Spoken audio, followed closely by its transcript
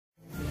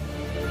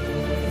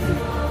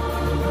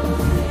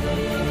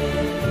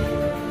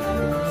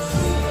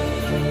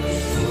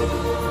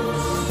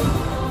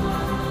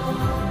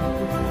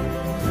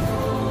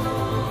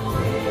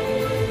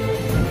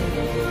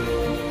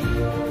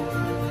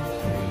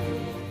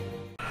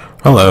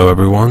Hello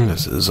everyone,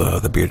 this is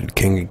the Bearded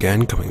King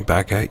again, coming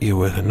back at you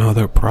with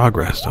another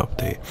progress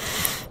update.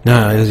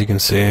 Now, as you can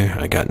see,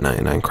 I got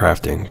 99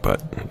 crafting,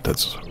 but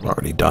that's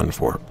already done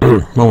for.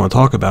 What I want to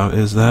talk about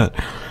is that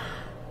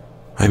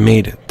I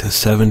made it to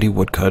 70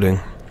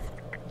 woodcutting.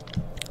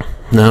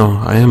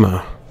 Now, I am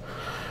a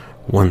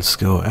one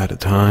skill at a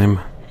time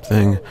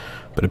thing,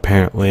 but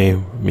apparently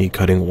me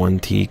cutting one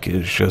teak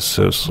is just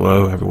so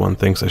slow. Everyone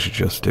thinks I should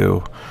just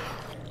do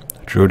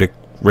Druidic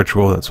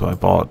Ritual, that's why I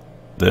bought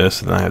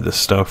this, and then I have this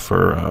stuff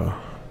for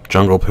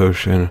jungle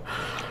potion. And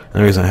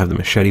the reason I have the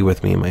machete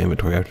with me in my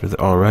inventory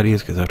already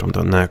is because after I'm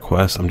done that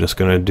quest, I'm just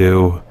gonna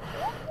do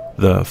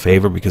the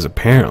favor, because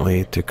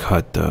apparently to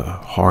cut the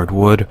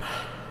hardwood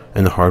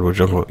in the hardwood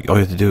jungle, all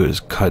you have to do is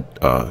cut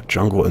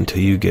jungle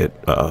until you get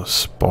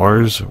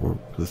spars or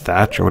the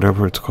thatch or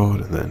whatever it's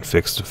called, and then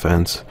fix the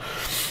fence.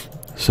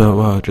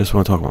 So just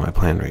want to talk about my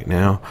plan right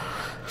now.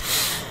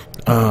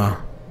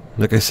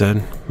 Like I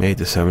said, made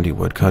the 70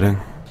 wood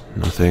cutting.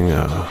 Nothing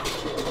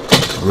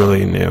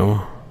really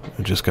new.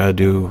 I just gotta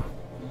do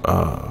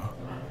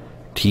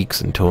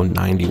teaks until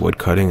 90 wood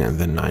cutting, and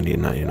then 90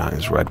 and 99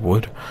 is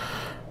redwood.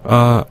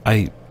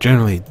 I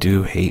generally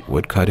do hate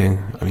wood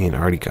cutting. I mean, I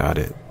already got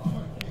it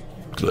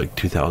like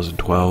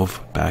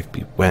 2012, back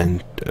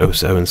when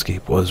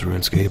 07scape was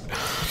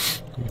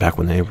RuneScape. Back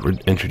when they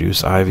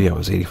introduced Ivy, I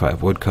was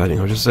 85 wood cutting.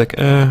 I was just like,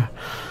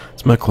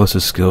 it's my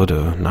closest skill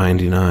to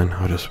 99.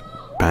 I'll just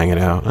bang it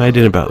out. I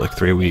did about like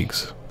 3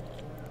 weeks.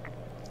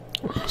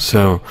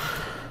 So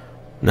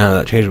now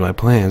that changed my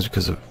plans,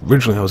 because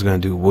originally I was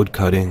going to do wood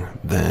cutting,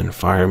 then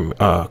fire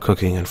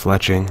cooking and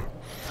fletching,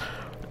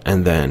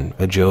 and then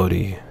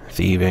agility,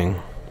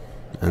 thieving,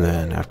 and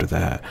then after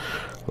that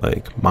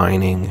like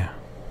mining,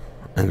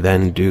 and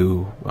then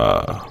do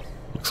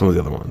some of the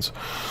other ones.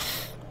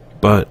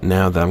 But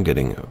now that I'm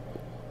getting a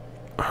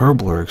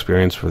herbler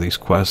experience for these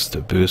quests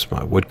to boost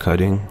my wood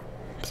cutting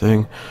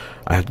thing,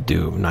 I have to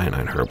do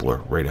 99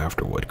 herbler right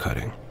after wood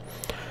cutting.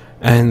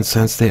 And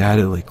since they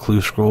added like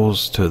clue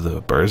scrolls to the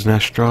bird's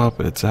nest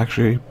drop, it's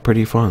actually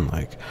pretty fun.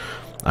 Like,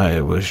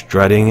 I was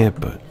dreading it,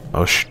 but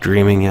I was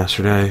streaming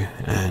yesterday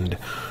and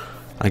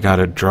I got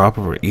a drop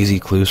of an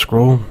easy clue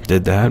scroll,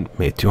 did that,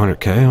 made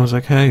 200k. I was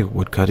like, hey,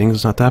 wood cutting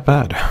is not that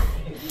bad.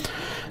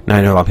 Now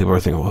I know a lot of people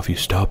are thinking, well, if you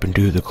stop and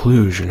do the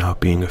clues, you're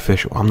not being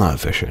efficient. Well, I'm not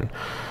efficient.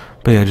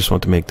 But yeah, I just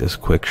want to make this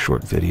quick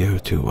short video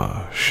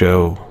to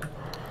show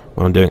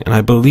what I'm doing. And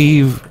I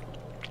believe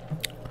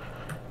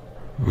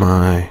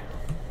my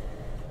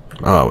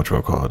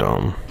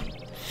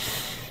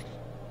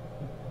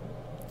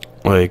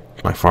like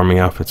my farming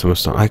outfit's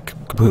almost done. I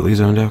completely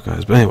zoned out,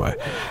 guys. But anyway,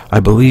 I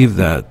believe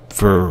that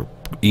for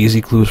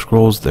easy clue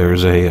scrolls,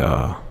 there's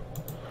a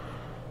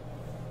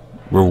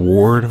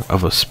reward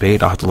of a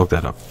spade. I'll have to look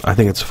that up. I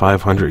think it's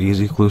 500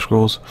 easy clue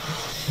scrolls.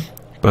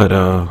 But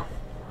yeah,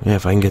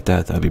 if I can get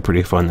that, that'd be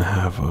pretty fun to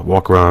have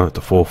walk around with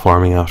the full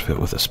farming outfit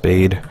with a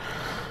spade.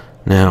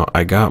 Now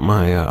I got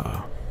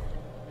my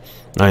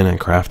 99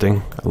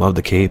 crafting. I love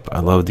the cape,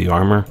 I love the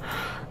armor.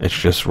 It's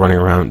just running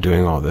around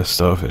doing all this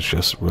stuff, it's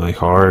just really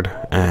hard,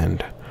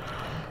 and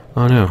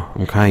I don't know,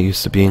 I'm kinda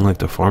used to being like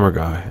the farmer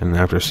guy, and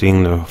after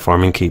seeing the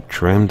farming cape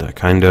trimmed, I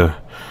kinda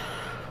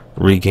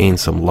regained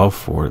some love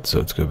for it, so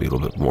it's gonna be a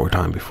little bit more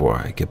time before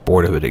I get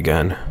bored of it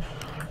again.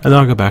 And then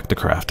I'll go back to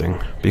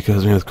crafting,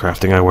 because with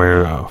crafting I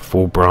wear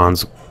full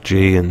bronze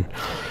G, and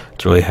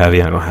it's really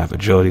heavy. I don't have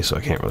agility, so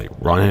I can't really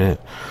run in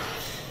it.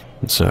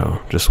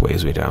 So just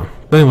weighs me down.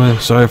 But anyway,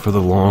 sorry for the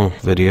long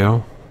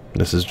video.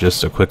 This is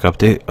just a quick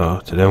update.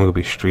 Today I'm going to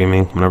be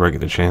streaming whenever I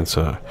get the chance.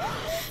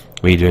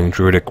 Me doing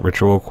Druidic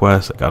Ritual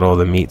quest. I got all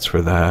the meats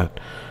for that,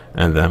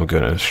 and then I'm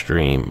going to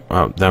stream.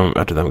 Then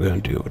after that I'm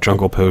going to do a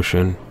jungle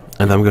potion,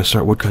 and then I'm going to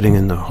start woodcutting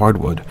in the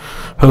hardwood.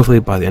 Hopefully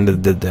by the end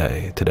of the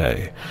day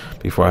today,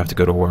 before I have to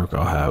go to work,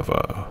 I'll have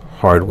a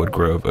hardwood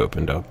grove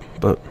opened up.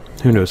 But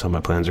who knows how my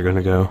plans are going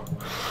to go.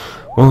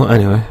 Well,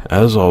 anyway,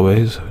 as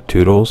always,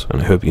 toodles,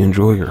 and I hope you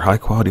enjoy your high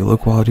quality, low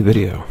quality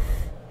video.